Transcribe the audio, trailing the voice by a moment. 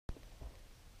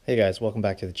Hey guys, welcome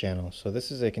back to the channel. So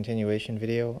this is a continuation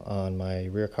video on my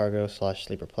rear cargo slash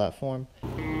sleeper platform.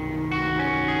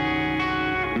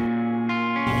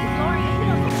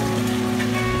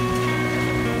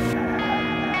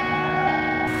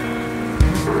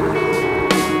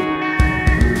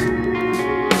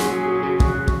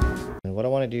 And what I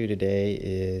want to do today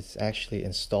is actually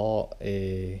install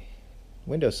a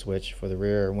window switch for the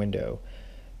rear window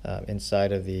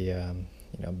inside of the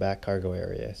back cargo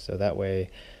area. So that way,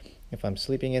 if I'm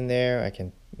sleeping in there, I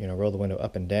can roll the window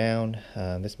up and down.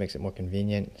 This makes it more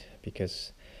convenient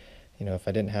because if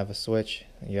I didn't have a switch,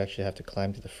 you actually have to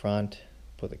climb to the front,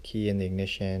 put the key in the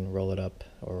ignition, roll it up,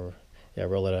 roll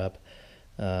it up.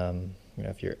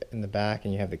 If you're in the back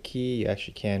and you have the key, you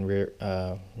actually can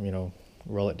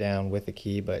roll it down with the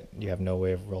key, but you have no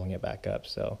way of rolling it back up.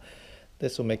 So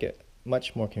this will make it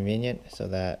much more convenient so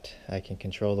that I can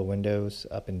control the windows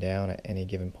up and down at any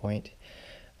given point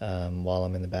while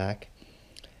I'm in the back.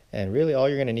 And really all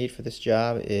you're going to need for this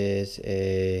job is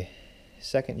a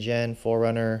second gen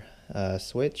 4Runner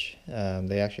switch.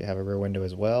 They actually have a rear window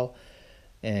as well,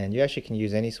 and you actually can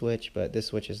use any switch, but this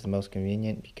switch is the most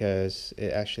convenient because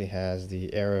it actually has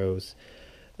the arrows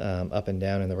up and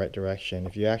down in the right direction.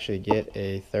 If you actually get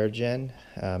a third gen,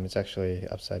 it's actually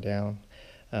upside down.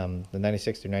 The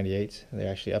 96 through 98s,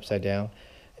 they're actually upside down.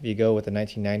 If you go with the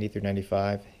 1990 through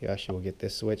 95, you actually will get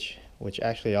this switch, which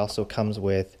actually also comes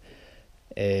with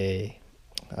a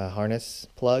harness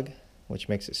plug, which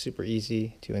makes it super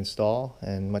easy to install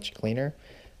and much cleaner.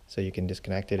 So you can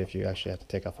disconnect it if you actually have to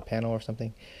take off a panel or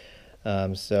something.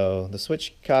 So the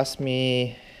switch cost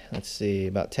me, let's see,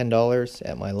 about $10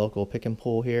 at my local pick and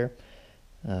pull here.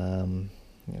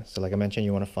 So like I mentioned,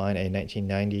 you want to find a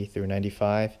 1990 through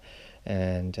 95,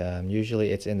 and usually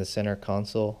it's in the center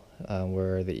console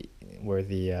where the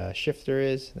shifter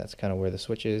is. That's kind of where the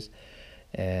switch is,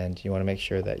 and you want to make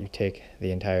sure that you take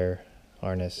the entire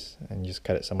harness and just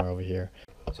cut it somewhere over here.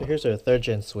 So here's our third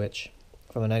gen switch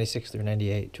from a 96 through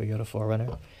 98 Toyota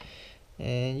 4Runner,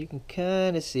 and you can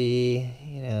kind of see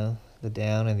the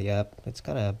down and the up. It's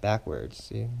kind of backwards.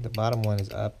 See, the bottom one is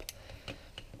up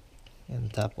and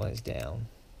the top one is down,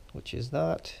 which is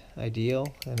not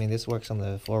ideal. I mean, this works on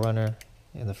the 4Runner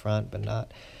in the front, but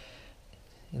not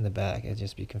in the back. It'd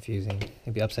just be confusing.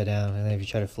 It'd be upside down, and then if you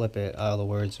try to flip it, all the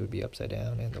words would be upside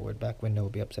down, and the word back window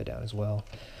would be upside down as well.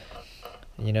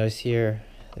 And you notice here,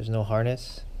 there's no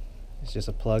harness. It's just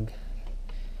a plug.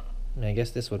 And I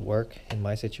guess this would work in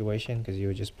my situation because you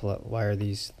would just wire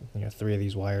these, 3 of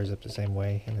these wires up the same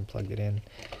way and then plug it in.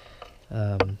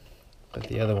 But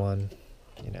the other one,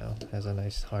 has a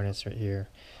nice harness right here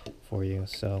for you.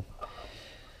 So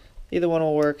either one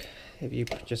will work. If you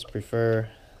just prefer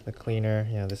the cleaner,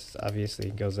 this obviously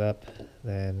goes up,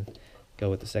 then go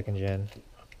with the second gen.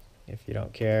 If you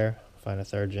don't care, find a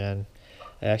third gen.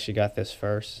 I actually got this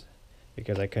first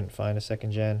because I couldn't find a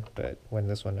second gen, but when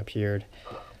this one appeared,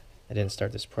 I didn't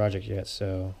start this project yet,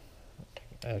 so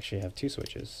I actually have 2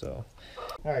 switches. So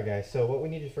alright guys, so what we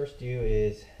need to first do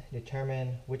is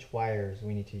determine which wires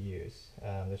we need to use.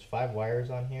 There's 5 wires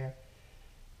on here.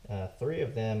 3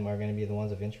 of them are going to be the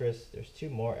ones of interest. There's 2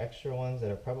 more extra ones that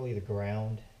are probably the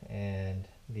ground and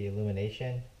the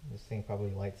illumination. This thing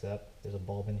probably lights up. There's a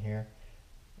bulb in here,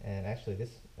 and actually this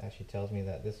actually tells me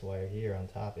that this wire here on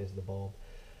top is the bulb.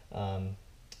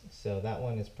 So that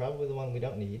one is probably the one we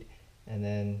don't need, and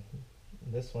then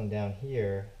this one down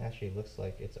here actually looks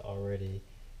like it's already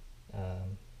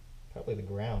probably the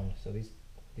ground. So these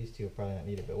 2 are probably not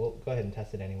needed, but we'll go ahead and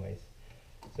test it anyways.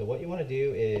 So what you want to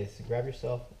do is grab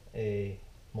yourself a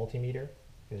multimeter,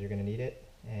 because you're going to need it,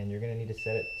 and you're going to need to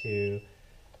set it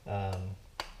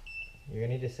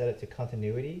to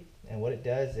continuity. And what it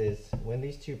does is when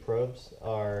these 2 probes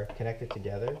are connected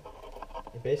together,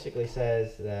 it basically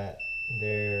says that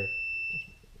they're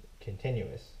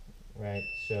continuous, right?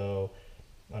 So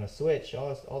on a switch,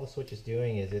 all the switch is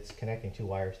doing is it's connecting 2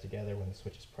 wires together when the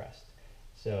switch is pressed.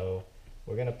 So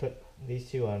we're going to put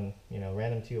these 2 on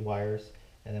random 2 wires,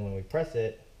 and then when we press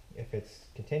it, if it's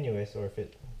continuous or if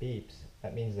it beeps,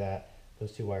 that means that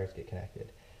those 2 wires get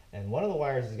connected. And one of the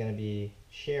wires is going to be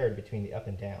shared between the up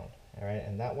and down, all right?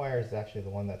 And that wire is actually the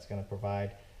one that's going to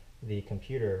provide the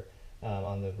computer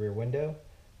on the rear window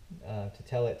to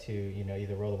tell it to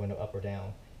either roll the window up or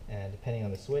down. And depending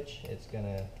on the switch, it's going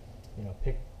to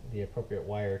pick the appropriate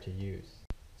wire to use.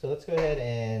 So let's go ahead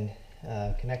and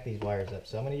connect these wires up.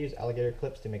 So I'm going to use alligator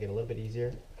clips to make it a little bit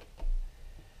easier.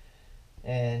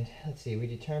 And let's see, we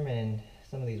determined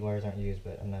some of these wires aren't used,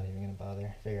 but I'm not even going to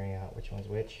bother figuring out which one's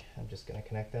which. I'm just going to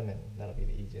connect them, and that'll be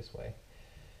the easiest way.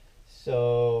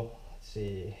 So let's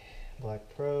see, black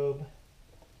probe,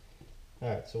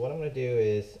 Alright, so what I'm going to do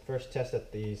is first test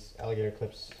that these alligator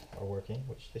clips are working,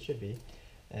 which they should be.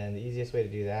 And the easiest way to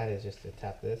do that is just to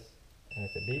tap this, and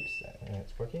if it beeps, and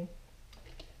it's working.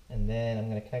 And then I'm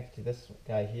going to connect it to this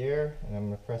guy here, and I'm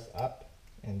going to press up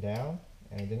and down,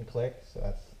 and it didn't click,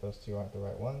 so those two aren't the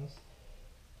right ones.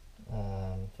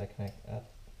 If I connect up,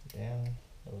 down,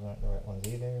 those aren't the right ones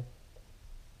either.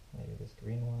 Maybe this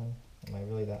green one. Am I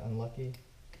really that unlucky?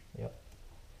 Yep.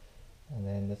 And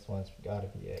then this one's got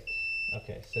to be it.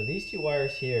 Okay, so these two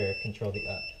wires here control the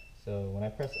up. So when I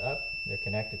press up, they're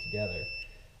connected together,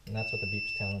 and that's what the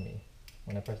beep's telling me.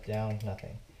 When I press down,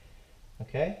 nothing.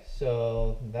 Okay,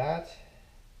 so that,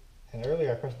 and earlier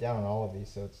I pressed down on all of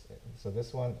these, so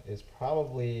this one is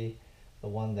probably the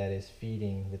one that is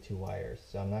feeding the two wires.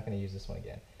 So I'm not going to use this one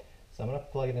again. So I'm going to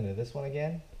plug it into this one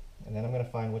again, and then I'm going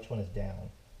to find which one is down.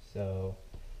 So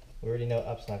we already know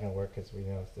up's not going to work because we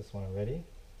know it's this one already.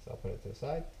 So I'll put it to the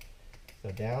side. So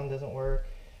down doesn't work.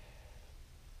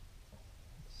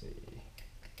 Let's see.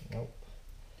 Nope.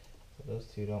 So those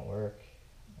two don't work.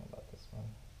 How about this one?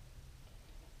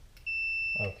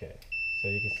 Okay. So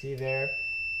you can see there,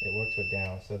 it works with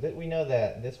down. So that we know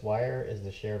that this wire is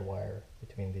the shared wire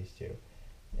between these two.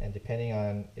 And depending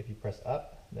on if you press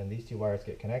up, then these two wires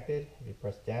get connected. If you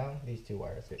press down, these two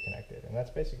wires get connected. And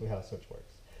that's basically how a switch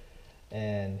works.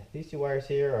 And these two wires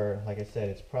here are, like I said,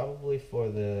 it's probably for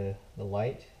the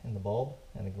light and the bulb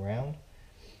and the ground,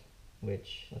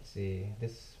 which, let's see,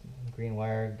 this green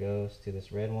wire goes to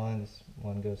this red one, this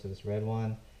one goes to this red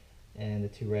one, and the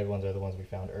two red ones are the ones we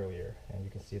found earlier, and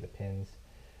you can see the pins.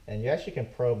 And you actually can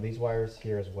probe these wires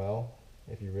here as well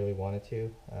if you really wanted to.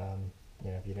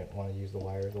 You know, if you didn't want to use the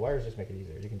wires just make it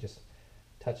easier. You can just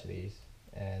touch these,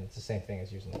 and it's the same thing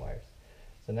as using the wires.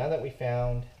 So now that we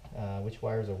found which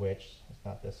wires are which, it's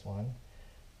not this one,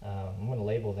 I'm going to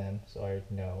label them so I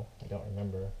know. I don't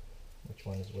remember which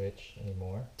one is which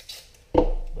anymore,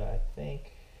 but I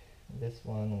think this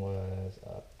one was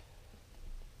up.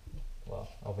 Well,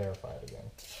 I'll verify it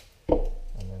again.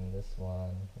 And then this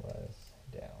one was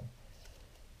down.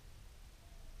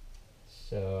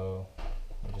 So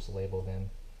I'll just label them.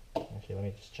 Actually, let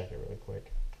me just check it really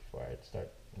quick before I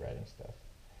start writing stuff.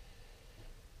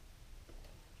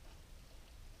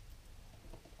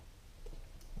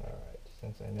 Alright,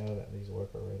 since I know that these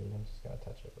work already, I'm just going to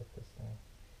touch it with this thing.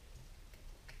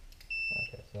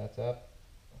 Okay, so that's up.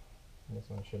 This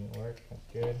one shouldn't work, that's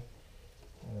good.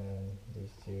 And then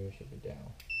these two should be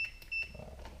down.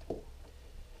 Alright.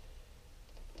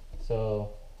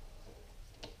 So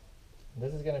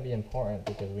this is going to be important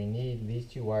because we need these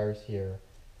two wires here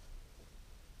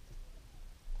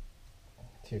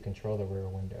to control the rear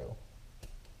window.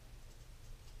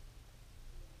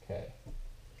 Okay.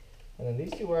 And then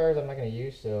these two wires I'm not going to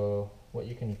use, so what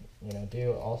you can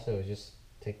do also is just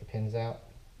take the pins out,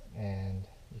 and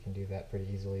you can do that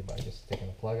pretty easily by just taking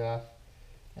the plug off.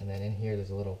 And then in here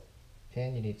there's a little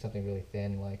pin. You need something really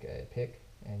thin like a pick,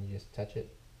 and you just touch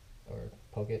it or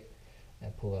poke it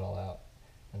and pull it all out.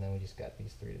 And then we just got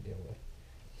these three to deal with.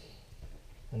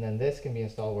 And then this can be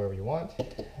installed wherever you want.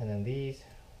 And then these,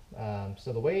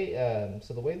 so the way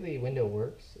the window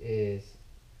works is,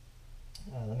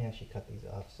 let me actually cut these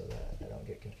off so that I don't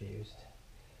get confused.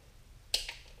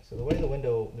 So the way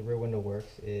the rear window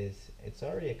works is it's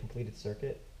already a completed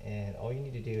circuit, and all you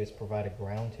need to do is provide a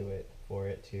ground to it for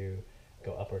it to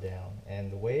go up or down.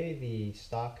 And the way the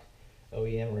stock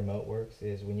OEM remote works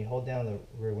is when you hold down the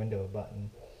rear window button,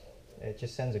 it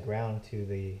just sends a ground to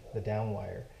the down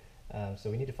wire. So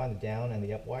we need to find the down and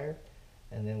the up wire,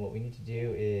 and then what we need to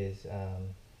do is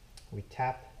we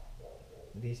tap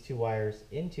these two wires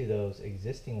into those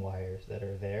existing wires that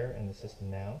are there in the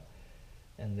system now,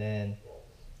 and then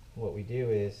what we do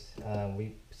is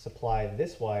we supply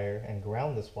this wire and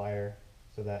ground this wire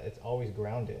so that it's always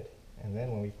grounded. And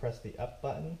then when we press the up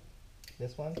button,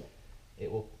 this one,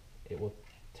 it will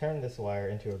turn this wire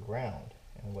into a ground.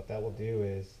 And what that will do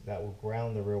is that will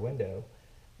ground the rear window,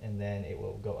 and then it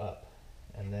will go up.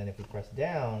 And then if we press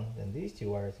down, then these two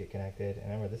wires get connected.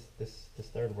 And remember, this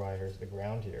third wire is the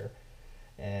ground here,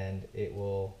 and it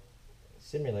will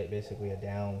simulate basically a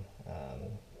down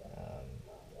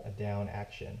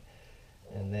action.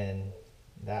 And then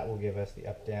that will give us the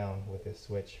up down with this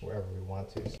switch wherever we want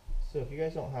to. So if you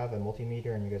guys don't have a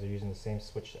multimeter and you guys are using the same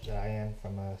switch that I am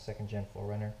from a 2nd gen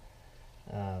 4Runner,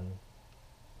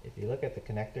 if you look at the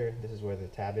connector, this is where the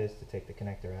tab is to take the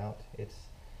connector out. It's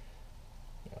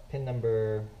pin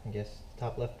number, I guess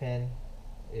top left pin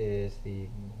is the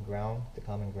ground, the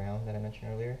common ground that I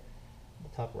mentioned earlier.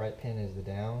 The top right pin is the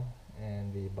down,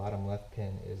 and the bottom left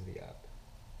pin is the up.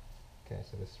 Okay,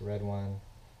 so this red one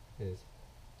is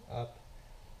up,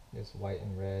 This white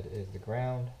and red is the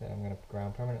ground that I'm going to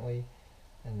ground permanently.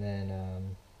 And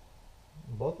then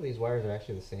both of these wires are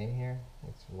actually the same here.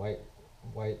 It's white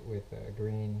with a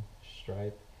green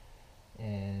stripe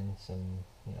and some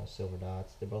silver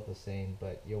dots. They're both the same,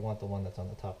 but you'll want the one that's on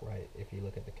the top right if you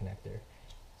look at the connector.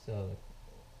 So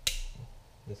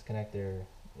this connector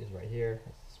is right here,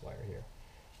 it's this wire here,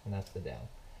 and that's the down.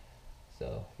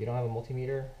 So if you don't have a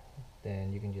multimeter,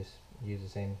 then you can just use the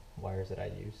same wires that I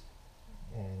used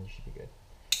and you should be good.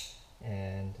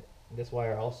 And this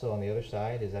wire also on the other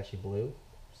side is actually blue,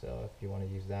 so if you want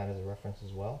to use that as a reference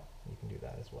as well, you can do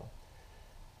that as well.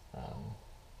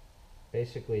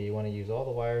 Basically you want to use all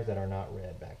the wires that are not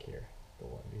red back here,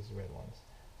 these red ones,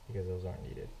 because those aren't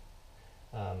needed.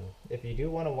 If you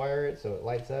do want to wire it so it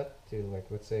lights up to, like,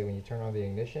 let's say when you turn on the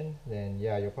ignition, then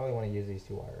yeah, you'll probably want to use these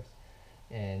two wires.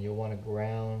 And you'll want to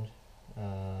ground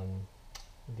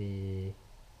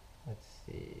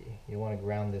you want to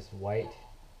ground this white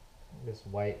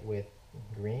with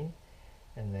green,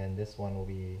 and then this one will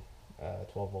be a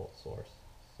 12-volt source.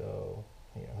 So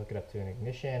hook it up to an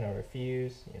ignition or a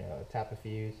fuse, tap a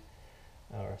fuse,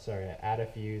 or sorry, add a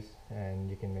fuse, and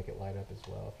you can make it light up as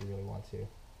well if you really want to,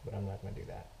 but I'm not going to do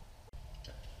that.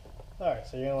 Alright,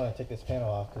 so you're going to want to take this panel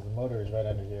off because the motor is right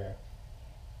under here.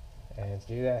 And to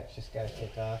do that, you just got to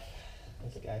take off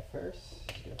this guy first.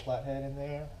 Just get a flathead in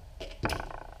there.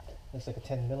 Looks like a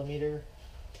 10 millimeter.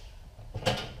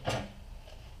 Let's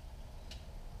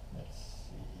see,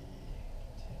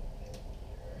 10 millimeter.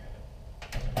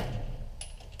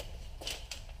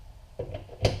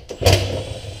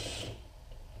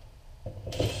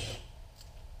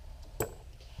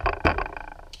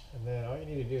 And then all you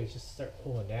need to do is just start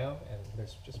pulling down, and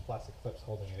there's just plastic clips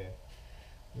holding it in.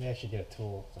 Let me actually get a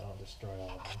tool so I don't destroy all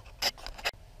of them.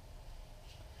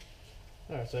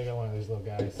 Alright, so I got one of these little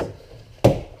guys.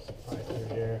 Pry through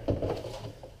here.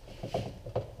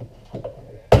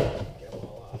 Get them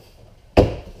all off.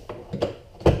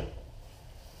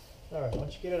 Alright,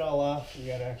 once you get it all off,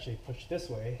 you gotta actually push this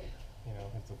way.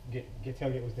 Have to get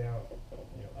tailgate was down,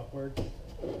 upwards.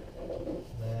 And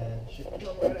then it should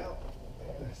come right out.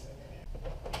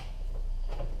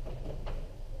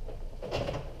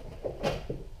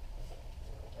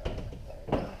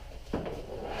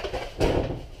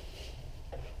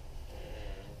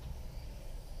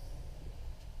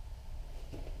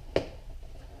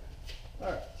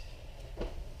 Alright,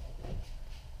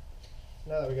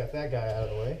 now that we got that guy out of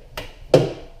the way,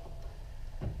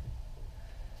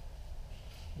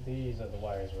 these are the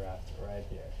wires we're after right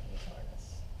here in this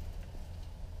harness.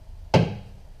 Let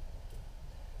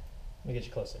me get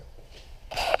you closer.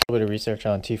 A little bit of research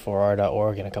on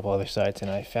T4R.org and a couple other sites,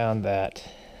 and I found that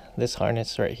this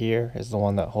harness right here is the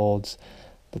one that holds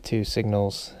the two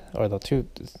signals, or the two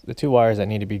wires that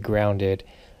need to be grounded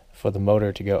for the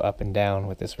motor to go up and down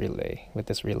with this relay.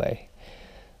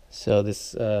 So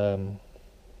this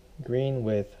green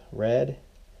with red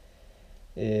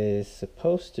is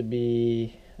supposed to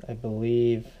be, I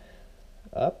believe,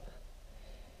 up,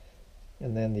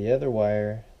 and then the other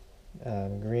wire,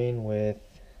 green with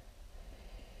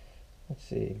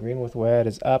red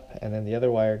is up, and then the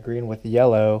other wire, green with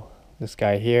yellow, this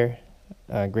guy here,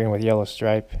 green with yellow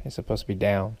stripe, is supposed to be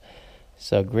down.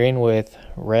 So green with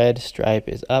red stripe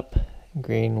is up,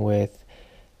 green with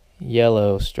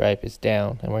yellow stripe is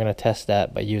down, and we're going to test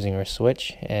that by using our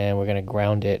switch, and we're going to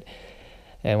ground it.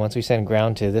 And once we send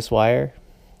ground to this wire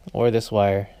or this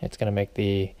wire, it's going to make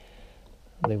the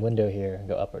window here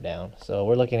go up or down. So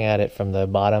we're looking at it from the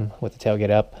bottom with the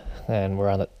tailgate up, and we're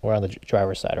on the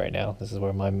driver's side right now. This is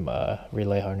where my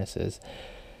relay harness is.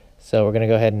 So we're going to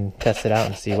go ahead and test it out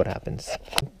and see what happens.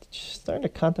 Just starting to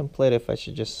contemplate if I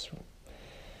should just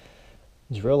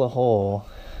drill a hole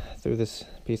through this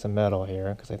piece of metal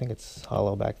here, because I think it's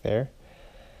hollow back there.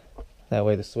 That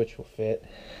way the switch will fit,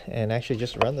 and actually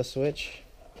just run the switch,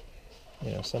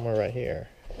 somewhere right here,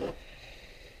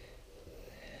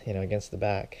 against the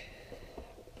back.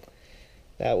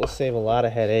 That will save a lot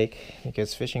of headache,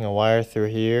 because fishing a wire through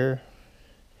here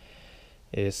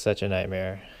is such a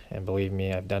nightmare. And believe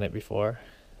me, I've done it before.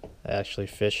 I actually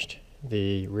fished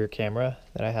the rear camera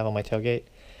that I have on my tailgate,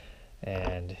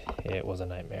 and it was a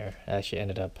nightmare. I actually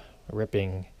ended up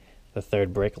ripping the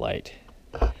third brake light,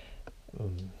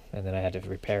 and then I had to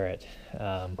repair it.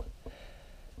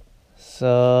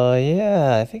 So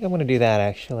yeah, I think I'm going to do that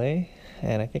actually,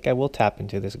 and I think I will tap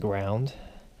into this ground.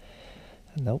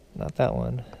 Nope, not that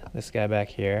one. This guy back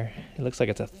here. It looks like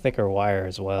it's a thicker wire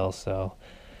as well, so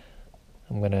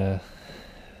I'm going to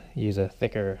use a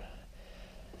thicker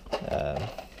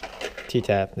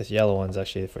T-tap. This yellow one's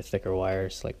actually for thicker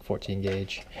wires, like 14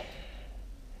 gauge.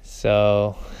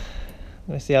 So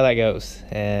gonna see how that goes,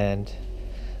 and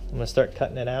I'm gonna start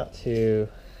cutting it out to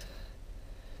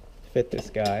fit this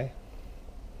guy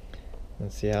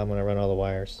and see how I'm gonna run all the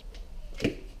wires.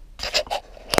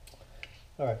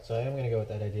 Alright, so I am gonna go with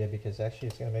that idea because actually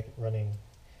it's gonna make running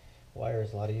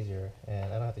wires a lot easier, and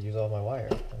I don't have to use all my wire.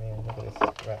 I mean, look at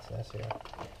this rat's nest here.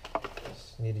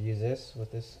 Just need to use this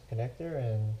with this connector,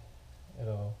 and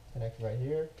it'll connect right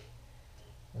here,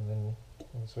 and then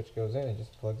when the switch goes in, it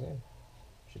just plugs in.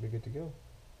 Should be good to go.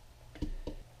 So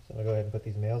I'm gonna go ahead and put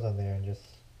these males on there and just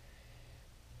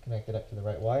connect it up to the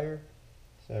right wire.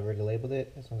 So I've already labeled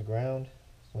it. This one's ground,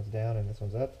 this one's down, and this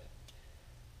one's up.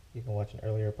 You can watch an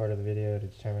earlier part of the video to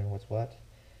determine what's what.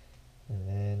 And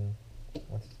then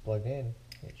once it's plugged in,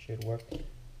 it should work.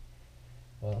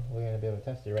 Well, we're going to be able to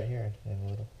test it right here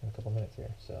in a couple minutes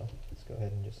here. So let's go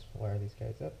ahead and just wire these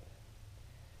guys up.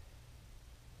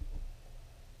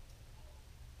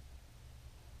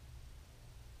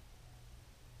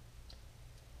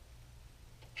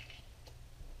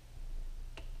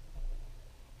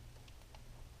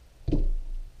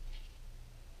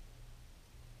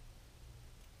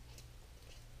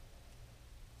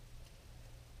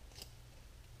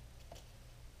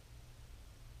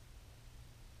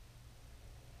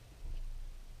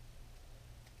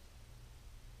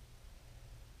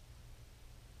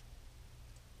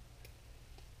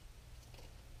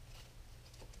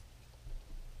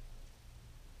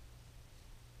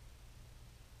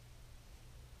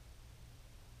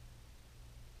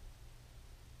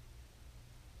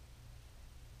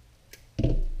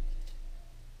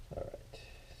 Alright,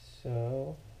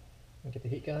 so I'll get the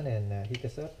heat gun and heat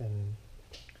this up. And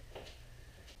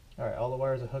alright, all the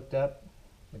wires are hooked up.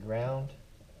 The ground,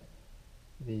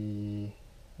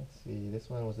 let's see, this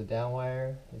one was the down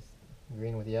wire, it's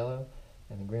green with yellow,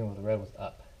 and the green with red was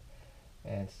up.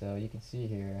 And so you can see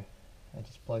here, I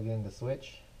just plugged in the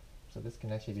switch, so this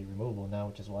can actually be removable now,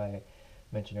 which is why I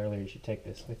mentioned earlier you should take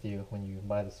this with you when you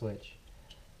buy the switch,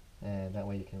 and that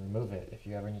way you can remove it if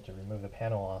you ever need to remove the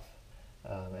panel off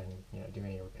and do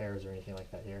any repairs or anything like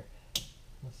that here.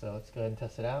 So let's go ahead and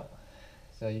test it out.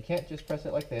 So you can't just press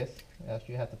it like this.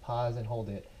 Actually, you have to pause and hold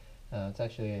it. It's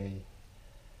actually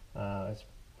it's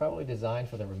probably designed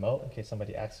for the remote in case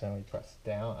somebody accidentally press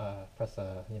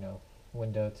a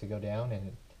window to go down,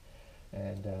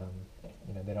 and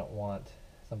they don't want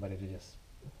somebody to just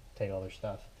take all their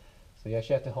stuff. So you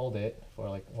actually have to hold it for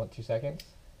like 1-2 seconds.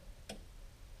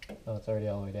 Oh, it's already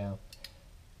all the way down.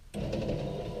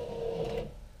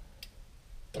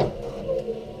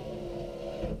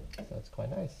 So it's quite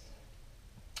nice.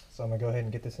 So I'm gonna go ahead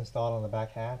and get this installed on the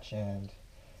back hatch, and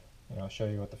I'll show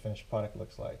you what the finished product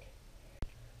looks like.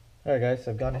 Alright guys,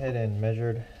 so I've gone ahead and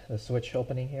measured the switch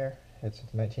opening here. It's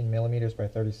 19 millimeters by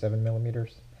 37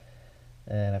 millimeters,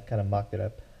 and I've kind of mocked it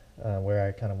up where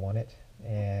I kind of want it.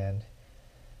 And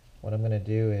what I'm going to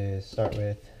do is start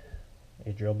with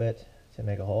a drill bit to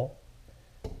make a hole,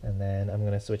 and then I'm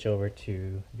going to switch over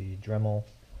to the Dremel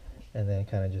and then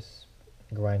kind of just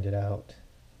grind it out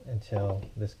until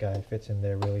this guy fits in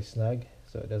there really snug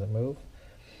so it doesn't move.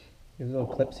 There's little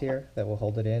clips here that will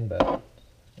hold it in, but I'm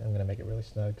going to make it really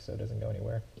snug so it doesn't go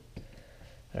anywhere.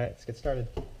 Alright, let's get started.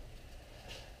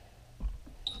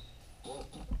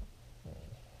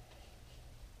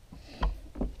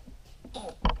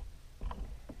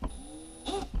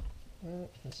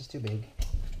 This is too big.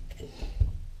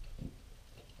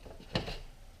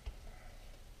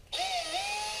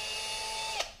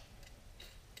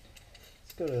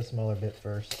 Let's go to the smaller bit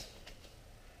first.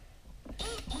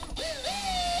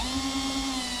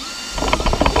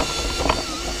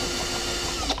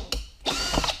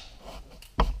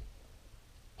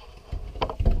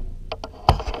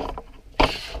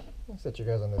 I'll set you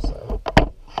guys on this side.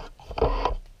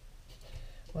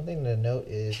 One thing to note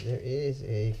is there is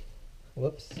a,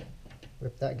 whoops,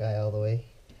 ripped that guy all the way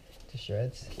to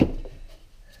shreds.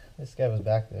 This guy was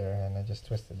back there and I just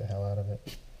twisted the hell out of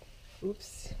it.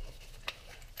 Oops.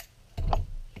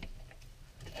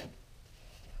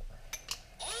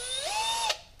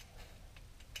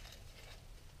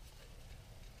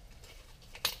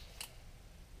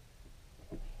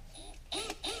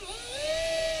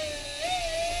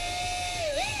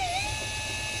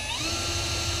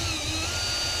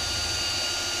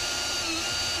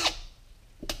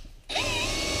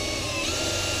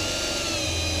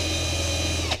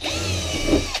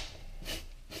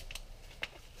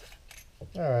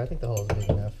 Alright, I think the hole is big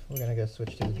enough. We're going to go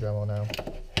switch to the Dremel now.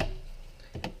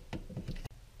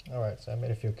 Alright, so I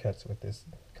made a few cuts with this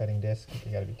cutting disc.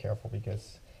 You got to be careful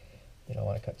because you don't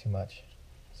want to cut too much.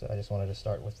 So I just wanted to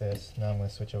start with this. Now I'm going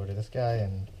to switch over to this guy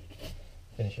and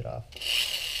finish it off.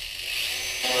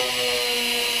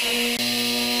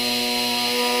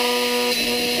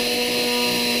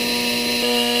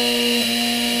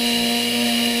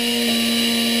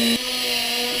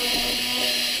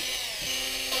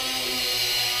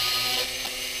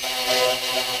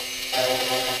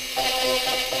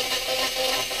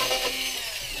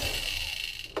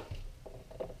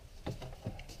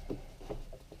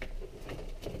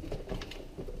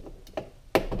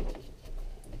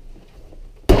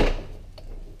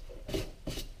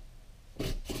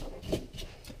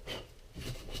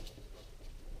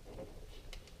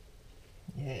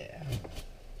 Yeah.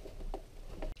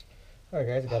 Alright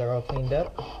guys, got her all cleaned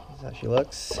up. This is how she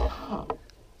looks.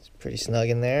 It's pretty snug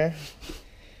in there.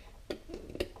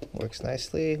 Works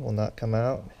nicely, will not come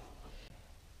out.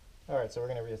 Alright, so we're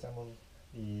going to reassemble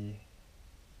the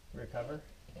rear cover,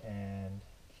 and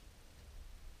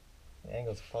the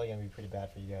angle's probably going to be pretty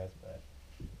bad for you guys, but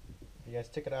if you guys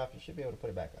took it off, you should be able to put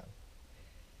it back on.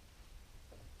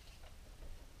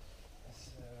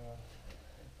 So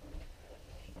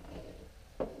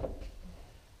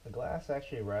the glass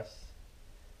actually rests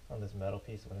on this metal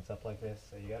piece when it's up like this,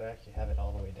 so you gotta actually have it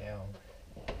all the way down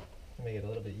to make it a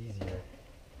little bit easier.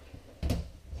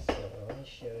 So let me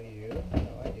show you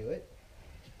how I do it.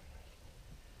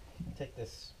 Take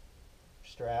this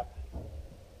strap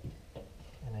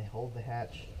and I hold the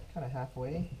hatch kind of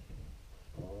halfway,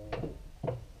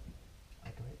 like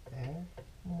right there,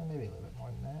 maybe a little bit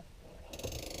more than that,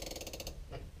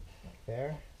 like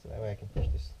there, so that way I can push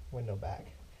this window back.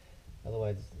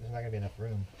 Otherwise there's not going to be enough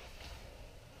room.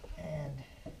 And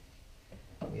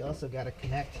we also got to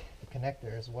connect the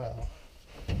connector as well.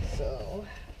 So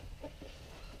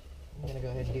I'm going to go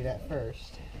ahead and do that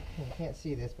first. You can't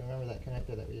see this, but remember that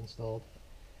connector that we installed.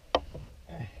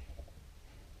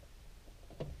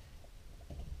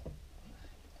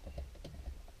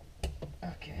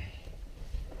 Okay,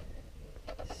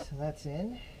 so that's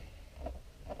in.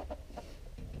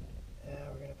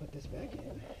 We're going to put this back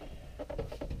in.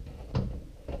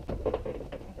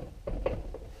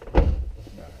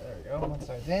 There we go, one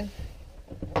side's in.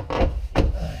 The other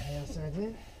side's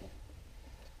in.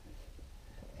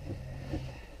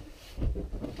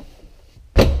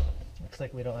 And looks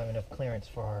like we don't have enough clearance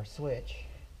for our switch,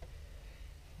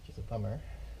 which is a bummer.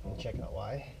 We'll check out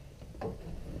why.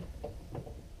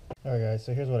 Alright guys,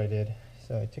 so here's what I did.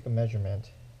 So I took a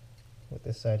measurement with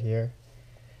this side here,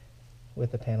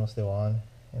 with the panel still on,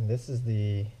 and this is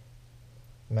the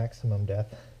maximum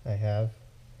depth I have.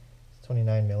 It's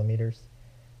 29 millimeters,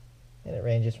 and it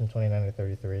ranges from 29 to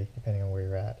 33 depending on where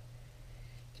you're at.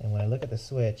 And when I look at the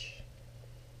switch,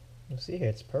 you'll see here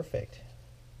it's perfect,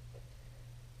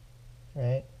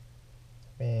 right?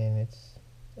 I mean, it's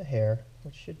a hair,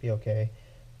 which should be okay,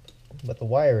 but the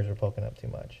wires are poking up too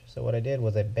much. So what I did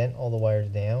was I bent all the wires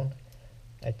down.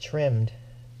 I trimmed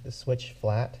the switch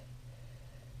flat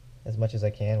as much as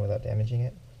I can without damaging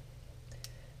it,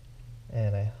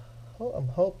 and I'm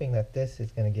hoping that this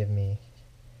is going to give me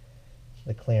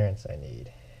the clearance I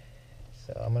need.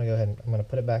 So I'm going to go ahead and I'm going to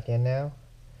put it back in now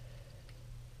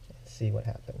and see what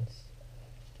happens.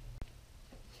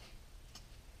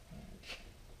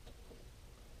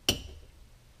 So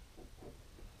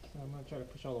I'm going to try to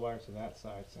push all the wires to that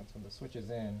side, since when the switch is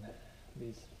in,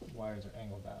 these wires are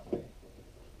angled that way.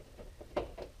 And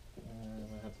I'm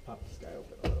going to have to pop this guy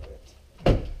open a little bit.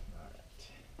 Alright.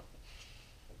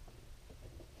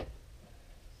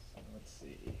 So let's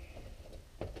see.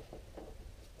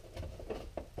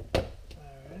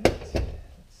 Alright. Let's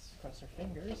cross our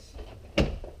fingers.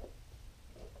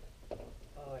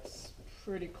 Oh, it's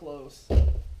pretty close.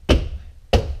 But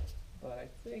I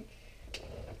think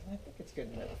it's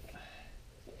good enough.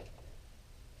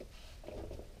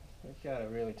 We've got a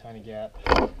really tiny gap.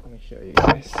 Let me show you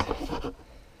guys.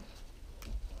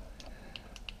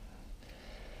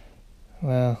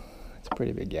 Well, it's a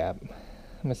pretty big gap. I'm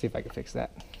gonna see if I can fix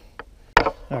that.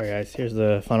 Alright guys, here's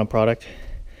the final product.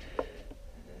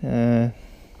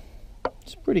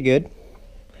 It's pretty good.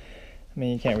 I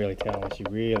mean, you can't really tell unless you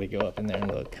really go up in there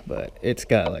and look, but it's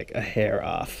got like a hair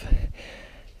off.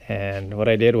 And what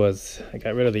I did was I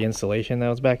got rid of the insulation that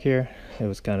was back here. It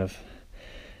was kind of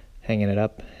hanging it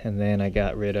up, and then I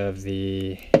got rid of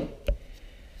the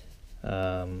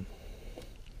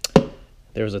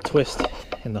there was a twist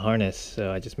in the harness,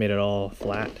 so I just made it all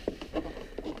flat.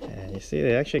 And you see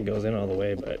it actually goes in all the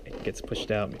way, but it gets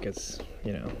pushed out because,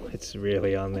 you know, it's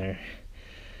really on there.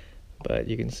 But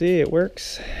you can see it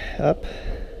works up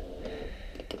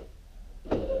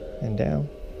and down.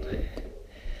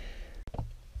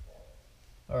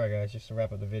 Alright guys, just to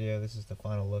wrap up the video, this is the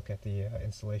final look at the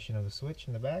installation of the switch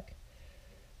in the back.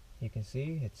 You can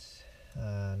see it's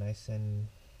nice and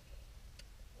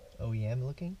OEM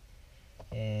looking,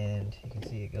 and you can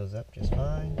see it goes up just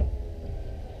fine,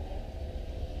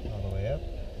 all the way up,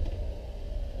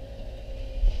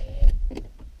 and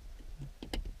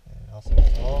it also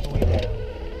goes all the way down.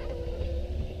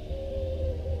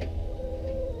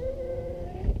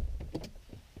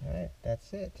 Alright,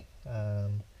 that's it.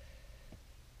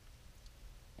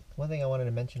 One thing I wanted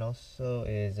to mention also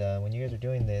is when you guys are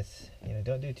doing this, you know,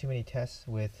 don't do too many tests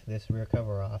with this rear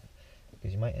cover off,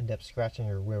 because you might end up scratching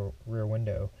your rear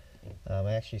window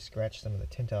I actually scratched some of the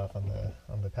tint off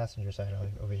on the passenger side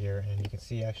over here, and you can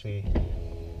see actually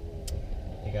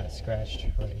it got scratched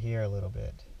right here a little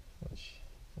bit,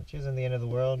 which isn't the end of the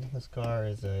world. This car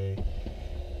is a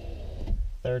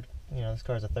third, this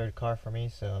car is a third car for me,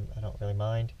 so I don't really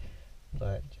mind.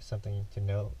 But just something to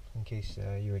note in case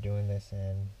you were doing this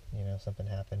and something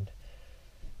happened.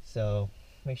 So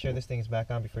make sure this thing is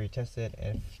back on before you test it.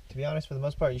 And to be honest, for the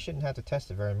most part, you shouldn't have to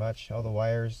test it very much. All the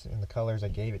wires and the colors, I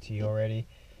gave it to you already.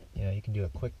 You can do a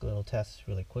quick little test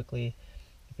really quickly.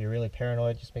 If you're really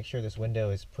paranoid, just make sure this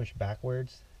window is pushed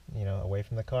backwards, away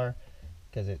from the car,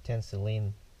 because it tends to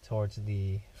lean towards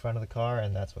the front of the car,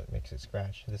 and that's what makes it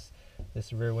scratch.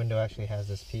 This rear window actually has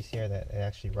this piece here that it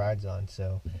actually rides on,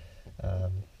 so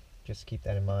just keep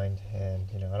that in mind. And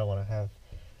I don't want to have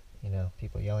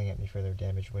people yelling at me for their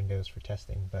damaged windows for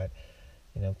testing, but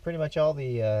pretty much all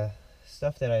the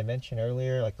stuff that I mentioned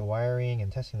earlier, like the wiring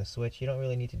and testing the switch, you don't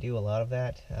really need to do a lot of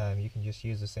that. You can just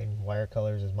use the same wire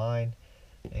colors as mine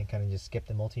and kind of just skip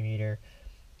the multimeter,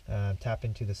 tap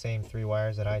into the same 3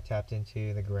 wires that I tapped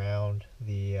into, the ground,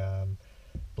 the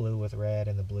blue with red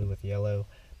and the blue with yellow,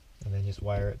 and then just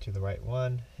wire it to the right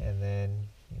one, and then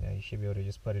you should be able to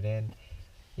just put it in.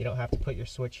 You don't have to put your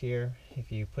switch here.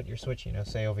 If you put your switch,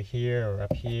 say over here or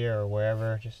up here or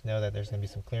wherever, just know that there's going to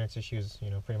be some clearance issues,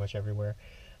 pretty much everywhere.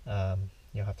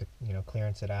 You'll have to,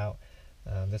 clearance it out.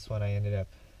 This one I ended up,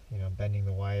 bending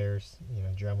the wires,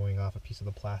 dremeling off a piece of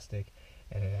the plastic,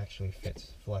 and it actually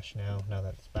fits flush now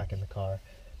that it's back in the car.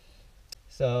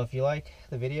 So if you like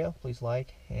the video, please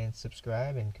like and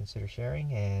subscribe and consider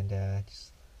sharing, and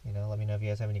just, let me know if you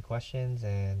guys have any questions,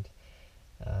 and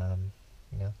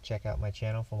check out my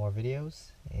channel for more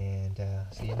videos, and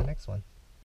see you in the next one.